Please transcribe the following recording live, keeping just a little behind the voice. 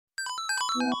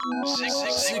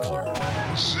Ziglar.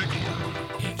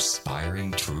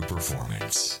 Inspiring true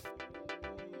performance.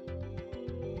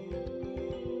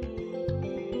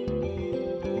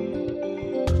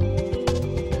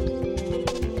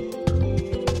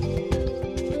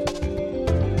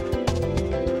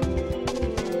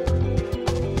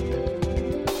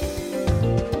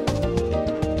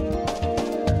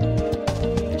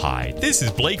 Hi, this is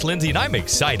Blake Lindsay, and I'm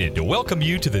excited to welcome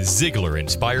you to the Ziglar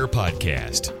Inspire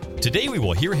podcast. Today we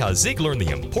will hear how Zig learned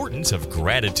the importance of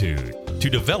gratitude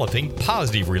to developing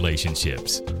positive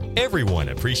relationships. Everyone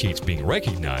appreciates being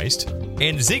recognized,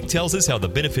 and Zig tells us how the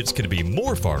benefits can be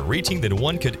more far-reaching than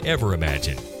one could ever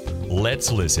imagine.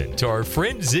 Let's listen to our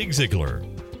friend Zig Ziglar.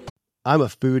 I'm a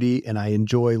foodie, and I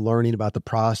enjoy learning about the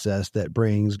process that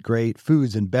brings great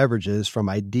foods and beverages from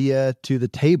idea to the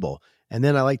table. And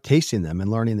then I like tasting them and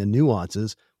learning the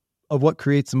nuances of what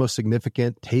creates the most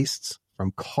significant tastes,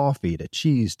 from coffee to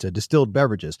cheese to distilled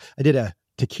beverages. I did a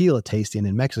tequila tasting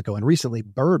in Mexico, and recently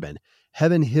bourbon.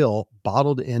 Heaven Hill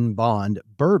Bottled in Bond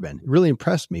bourbon really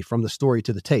impressed me from the story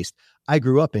to the taste. I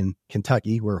grew up in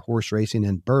Kentucky, where horse racing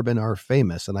and bourbon are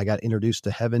famous, and I got introduced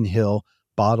to Heaven Hill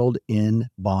Bottled in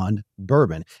Bond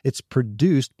bourbon. It's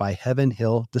produced by Heaven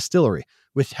Hill Distillery,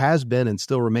 which has been and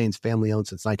still remains family-owned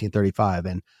since 1935.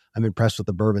 And I'm impressed with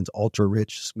the bourbon's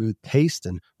ultra-rich, smooth taste.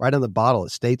 And right on the bottle,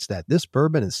 it states that this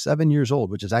bourbon is 7 years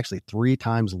old, which is actually 3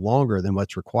 times longer than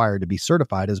what's required to be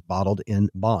certified as bottled in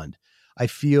bond. I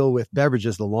feel with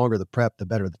beverages, the longer the prep, the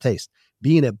better the taste.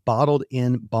 Being a bottled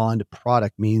in bond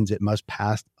product means it must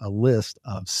pass a list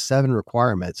of 7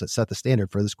 requirements that set the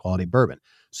standard for this quality bourbon.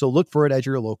 So look for it at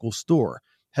your local store.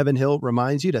 Heaven Hill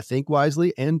reminds you to think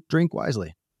wisely and drink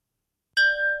wisely.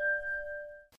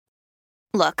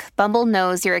 Look, Bumble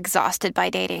knows you're exhausted by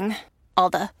dating. All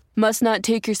the, must not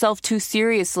take yourself too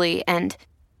seriously, and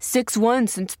 6'1"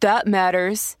 since that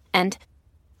matters. And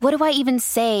what do I even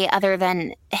say other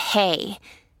than, hey?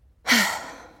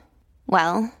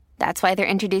 Well, that's why they're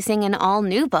introducing an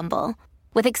all-new Bumble,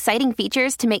 with exciting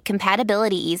features to make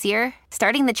compatibility easier,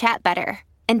 starting the chat better,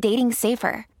 and dating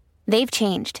safer. They've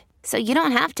changed, so you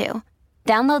don't have to.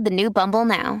 Download the new Bumble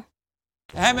now.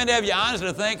 How many of you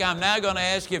honestly think I'm now going to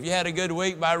ask you if you had a good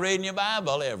week by reading your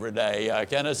Bible every day?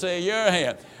 Can I see your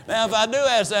hand? Now, if I do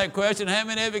ask that question, how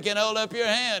many of you can hold up your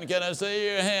hand? Can I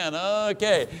see your hand?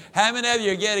 Okay. How many of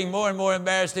you are getting more and more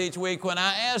embarrassed each week when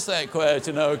I ask that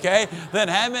question? Okay. Then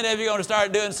how many of you are going to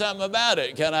start doing something about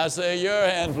it? Can I see your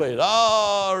hand, please?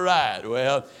 All right.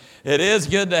 Well, it is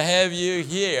good to have you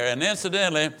here. And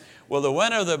incidentally, well, the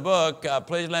winner of the book,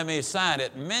 please let me sign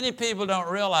it. Many people don't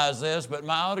realize this, but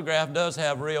my autograph does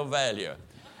have real value.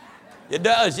 It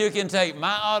does. You can take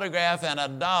my autograph and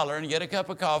 $1 and get a cup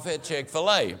of coffee at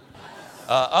Chick-fil-A.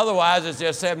 Otherwise, it's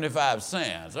just 75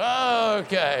 cents.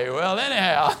 Okay, well,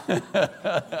 anyhow,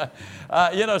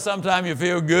 sometimes you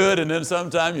feel good, and then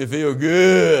sometimes you feel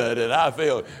good, and I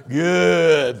feel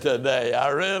good today. I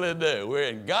really do. We're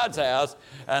in God's house,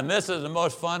 and this is the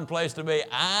most fun place to be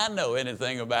I know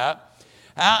anything about.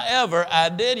 However, I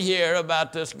did hear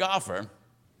about this golfer.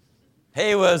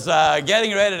 He was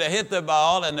getting ready to hit the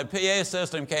ball, and the PA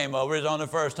system came over. He's on the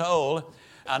first hole.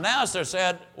 Announcer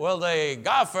said, will the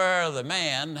golfer, the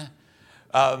man,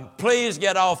 please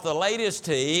get off the latest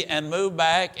tee and move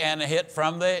back and hit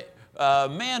from the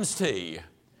men's tee.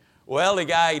 Well, the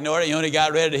guy ignored it. He only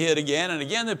got ready to hit again. And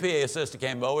again, the PA assistant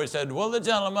came over. He said, will the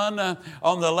gentleman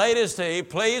on the latest tee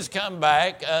please come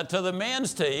back to the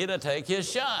men's tee to take his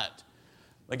shot?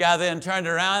 The guy then turned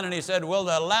around and he said, will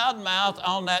the loudmouth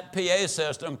on that PA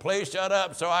system please shut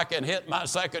up so I can hit my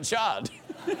second shot?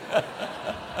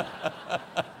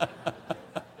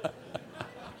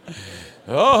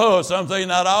 Oh, something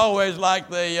not always like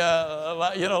they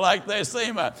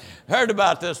seem. I heard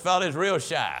about this fellow. He's real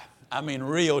shy. I mean,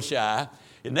 real shy.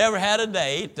 He never had a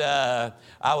date. I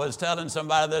was telling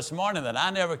somebody this morning that I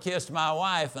never kissed my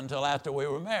wife until after we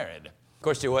were married. Of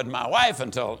course, she wasn't my wife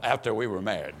until after we were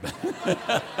married.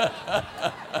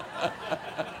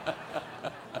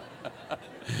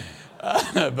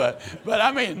 But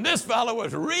I mean, this fellow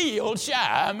was real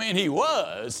shy. I mean, he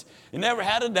was. He never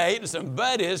had a date, and some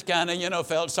buddies kind of,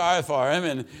 felt sorry for him.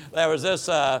 And there was this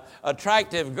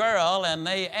attractive girl, and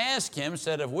they asked him,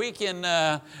 said, if we can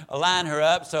line her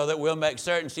up so that we'll make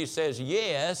certain she says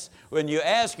yes, when you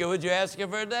ask her, would you ask her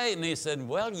for a date? And he said,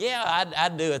 well, yeah,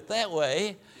 I'd do it that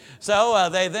way. So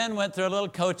they then went through a little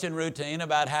coaching routine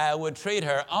about how I would treat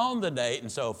her on the date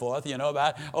and so forth,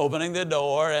 about opening the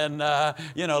door and,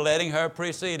 letting her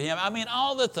precede him. I mean,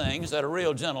 all the things that a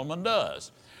real gentleman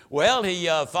does. Well, he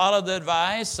followed the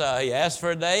advice. He asked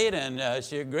for a date, and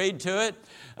she agreed to it.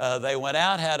 They went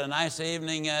out, had a nice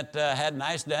evening, had a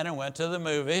nice dinner, went to the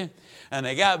movie. And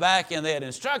they got back, and they had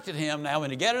instructed him, now when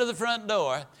you get her to the front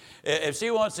door, if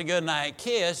she wants a good night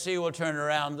kiss, she will turn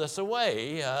around this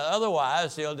way.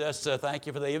 Otherwise, he'll just thank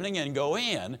you for the evening and go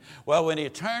in. Well, when he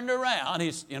turned around,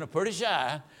 he's pretty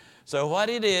shy. So what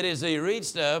he did is he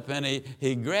reached up and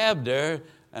he grabbed her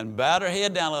and bowed her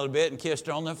head down a little bit and kissed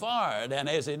her on the forehead. And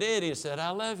as he did, he said,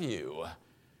 "I love you."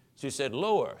 She said,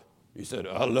 "Lower." He said,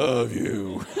 "I love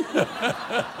you."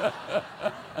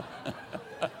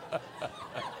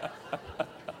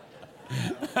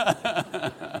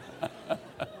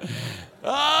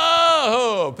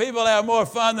 Oh, people have more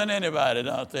fun than anybody,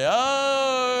 don't they?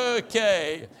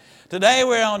 Okay. Today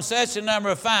we're on session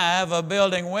number 5 of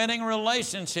Building Winning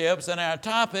Relationships, and our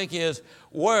topic is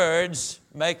Words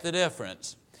Make the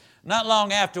Difference. Not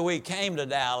long after we came to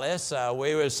Dallas,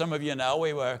 some of you know,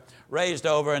 we were raised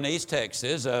over in East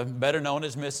Texas, better known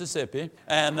as Mississippi.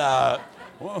 And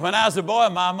when I was a boy,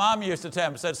 my mom used to tell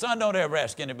me, said, "Son, don't ever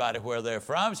ask anybody where they're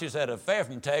from." She said, "If they're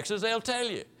from Texas, they'll tell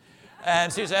you."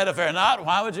 And she said, "If they're not,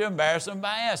 why would you embarrass them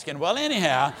by asking?" Well,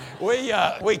 anyhow,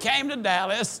 we came to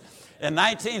Dallas in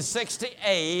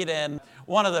 1968, and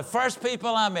one of the first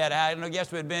people I met, I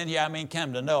guess we'd been here,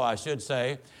 come to know, I should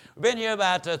say. We've been here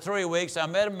about 3 weeks. I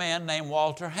met a man named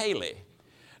Walter Haley.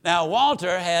 Now,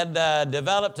 Walter had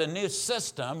developed a new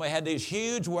system. We had these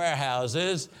huge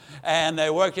warehouses, and they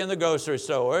worked in the grocery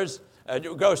stores,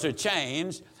 grocery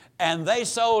chains, and they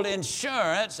sold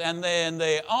insurance, and then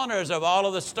the owners of all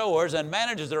of the stores and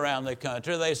managers around the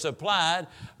country,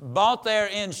 bought their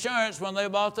insurance when they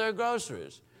bought their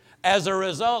groceries. As a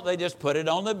result, they just put it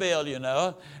on the bill,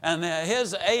 and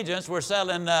his agents were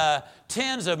selling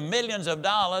tens of millions of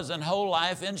dollars in whole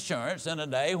life insurance in a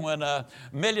day when a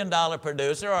 $1 million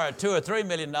producer or a $2 or $3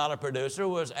 million producer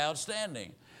was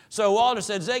outstanding. So Walter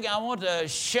said, "Zig, I want to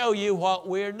show you what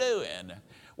we're doing."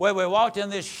 Well, we walked in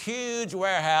this huge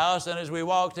warehouse, and as we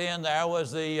walked in, there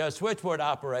was the switchboard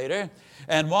operator.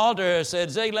 And Walter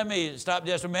said, "Zig, let me stop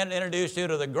just a minute and introduce you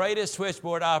to the greatest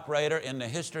switchboard operator in the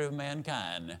history of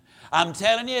mankind. I'm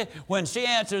telling you, when she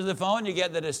answers the phone, you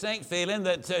get the distinct feeling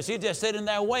that she's just sitting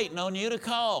there waiting on you to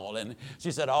call." And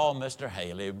she said, "Oh, Mr.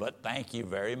 Haley, but thank you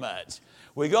very much."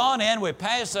 We go on in, we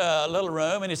pass a little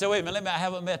room, and he said, "Wait a minute, I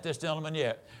haven't met this gentleman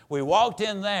yet." We walked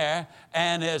in there,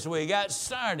 and as we got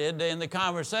started in the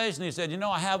conversation, he said,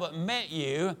 "I haven't met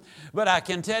you, but I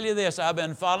can tell you this, I've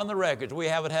been following the records. We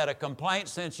haven't had a complaint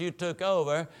since you took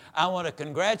over. I want to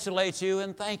congratulate you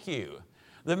and thank you."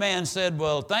 The man said,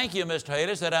 "Well, thank you, Mr.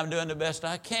 Haley." Said, "I'm doing the best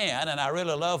I can, and I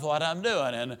really love what I'm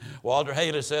doing." And Walter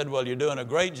Haley said, "Well, you're doing a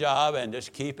great job, and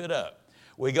just keep it up."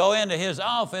 We go into his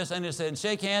office, and he said,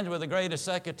 "Shake hands with the greatest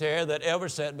secretary that ever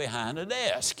sat behind a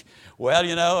desk." Well,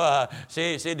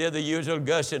 she did the usual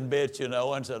gushing bit, and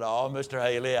said, "Oh, Mr.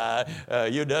 Haley,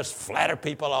 you just flatter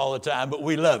people all the time, but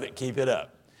we love it. Keep it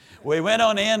up." We went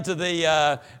on into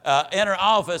the inner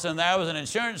office, and there was an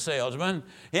insurance salesman.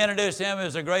 He introduced him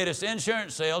as the greatest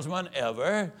insurance salesman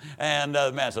ever. And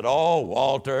the man said, "Oh,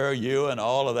 Walter, you and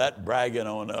all of that bragging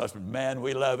on us. Man,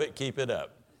 we love it. Keep it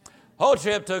up." Whole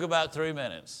trip took about 3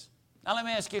 minutes. Now let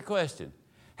me ask you a question.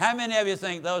 How many of you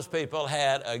think those people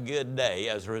had a good day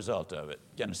as a result of it?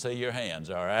 Can I see your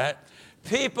hands, all right?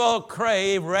 People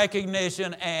crave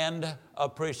recognition and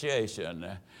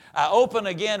appreciation. I open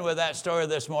again with that story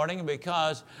this morning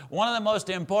because one of the most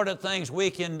important things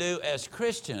we can do as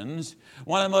Christians,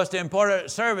 one of the most important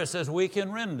services we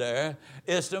can render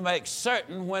is to make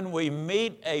certain when we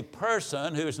meet a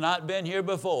person who's not been here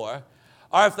before,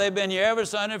 or if they've been here every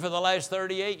Sunday for the last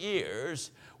 38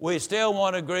 years, we still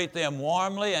want to greet them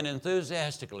warmly and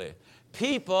enthusiastically.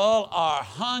 People are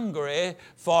hungry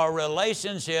for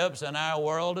relationships in our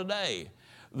world today.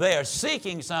 They are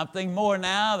seeking something more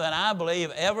now than I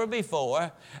believe ever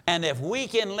before. And if we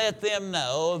can let them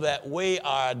know that we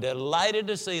are delighted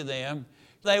to see them,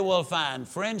 they will find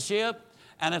friendship.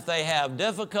 And if they have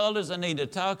difficulties they need to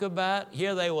talk about,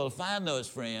 here they will find those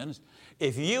friends.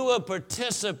 If you will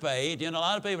participate, a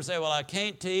lot of people say, "Well, I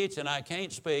can't teach and I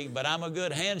can't speak, but I'm a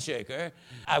good handshaker.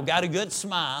 I've got a good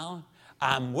smile.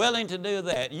 I'm willing to do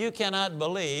that." You cannot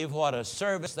believe what a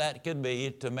service that could be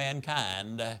to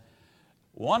mankind.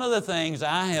 One of the things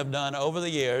I have done over the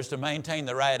years to maintain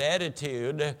the right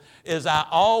attitude is I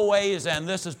always, and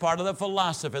this is part of the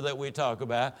philosophy that we talk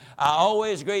about, I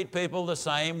always greet people the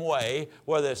same way,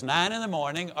 whether it's 9 in the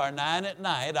morning or 9 at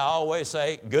night, I always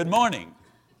say, "Good morning."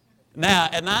 Now,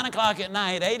 at 9 o'clock at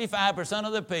night, 85%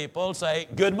 of the people say,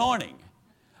 "Good morning."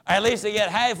 At least they get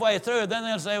halfway through. Then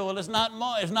they'll say, well, it's not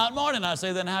morning. I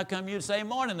say, then how come you say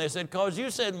morning? They said, because you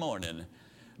said morning.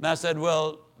 And I said,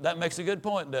 well, that makes a good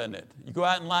point, doesn't it? You go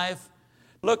out in life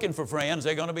looking for friends,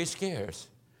 they're going to be scarce.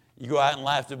 You go out in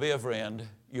life to be a friend,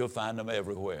 you'll find them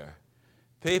everywhere.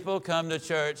 People come to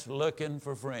church looking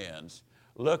for friends,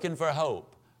 looking for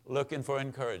hope, looking for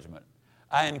encouragement.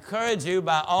 I encourage you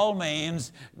by all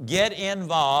means, get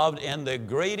involved in the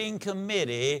greeting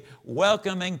committee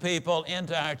welcoming people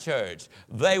into our church.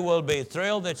 They will be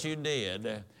thrilled that you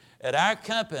did. At our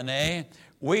company,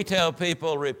 we tell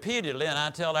people repeatedly, and I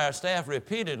tell our staff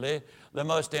repeatedly, the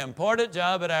most important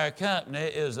job at our company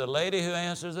is the lady who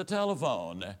answers the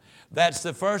telephone. That's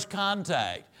the first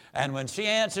contact. And when she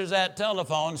answers that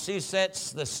telephone, she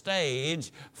sets the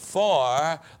stage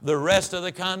for the rest of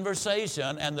the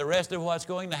conversation and the rest of what's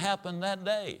going to happen that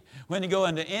day. When you go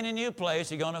into any new place,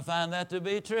 you're going to find that to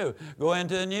be true. Go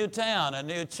into a new town, a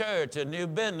new church, a new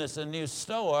business, a new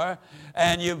store,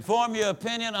 and you form your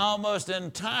opinion almost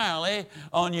entirely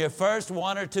on your first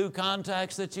one or two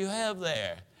contacts that you have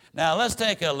there. Now, let's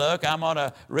take a look. I'm going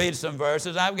to read some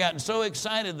verses. I've gotten so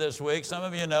excited this week. Some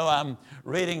of you know I'm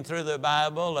reading through the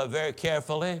Bible very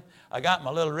carefully. I got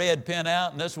my little red pen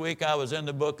out, and this week I was in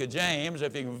the book of James.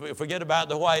 If you can forget about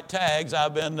the white tags,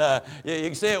 I've been, you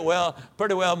can see it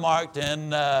pretty well marked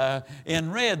in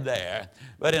red there.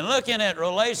 But in looking at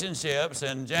relationships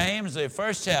in James, the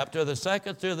first chapter, the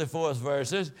second through the fourth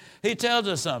verses, he tells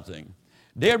us something.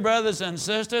 Dear brothers and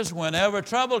sisters, whenever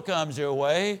trouble comes your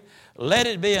way, let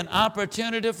it be an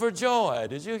opportunity for joy.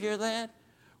 Did you hear that?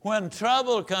 When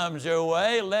trouble comes your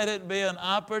way, let it be an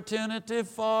opportunity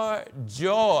for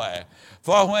joy.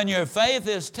 For when your faith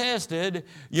is tested,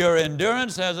 your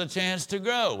endurance has a chance to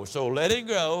grow. So let it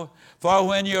grow. For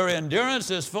when your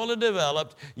endurance is fully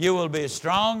developed, you will be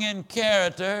strong in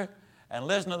character. And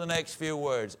listen to the next few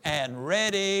words. And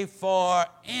ready for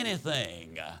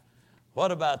anything. What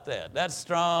about that? That's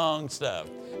strong stuff.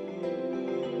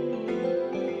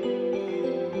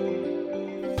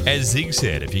 As Zig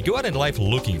said, if you go out in life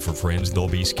looking for friends, they'll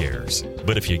be scarce.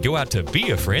 But if you go out to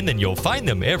be a friend, then you'll find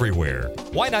them everywhere.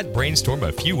 Why not brainstorm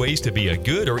a few ways to be a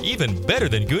good or even better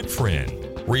than good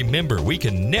friend? Remember, we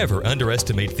can never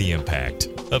underestimate the impact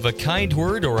of a kind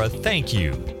word or a thank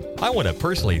you. I want to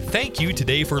personally thank you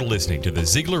today for listening to the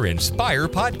Ziglar Inspire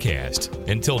podcast.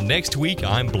 Until next week,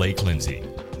 I'm Blake Lindsay.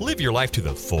 Live your life to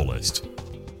the fullest.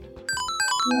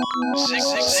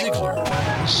 Ziglar.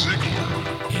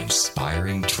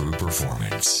 Inspiring true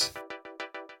performance.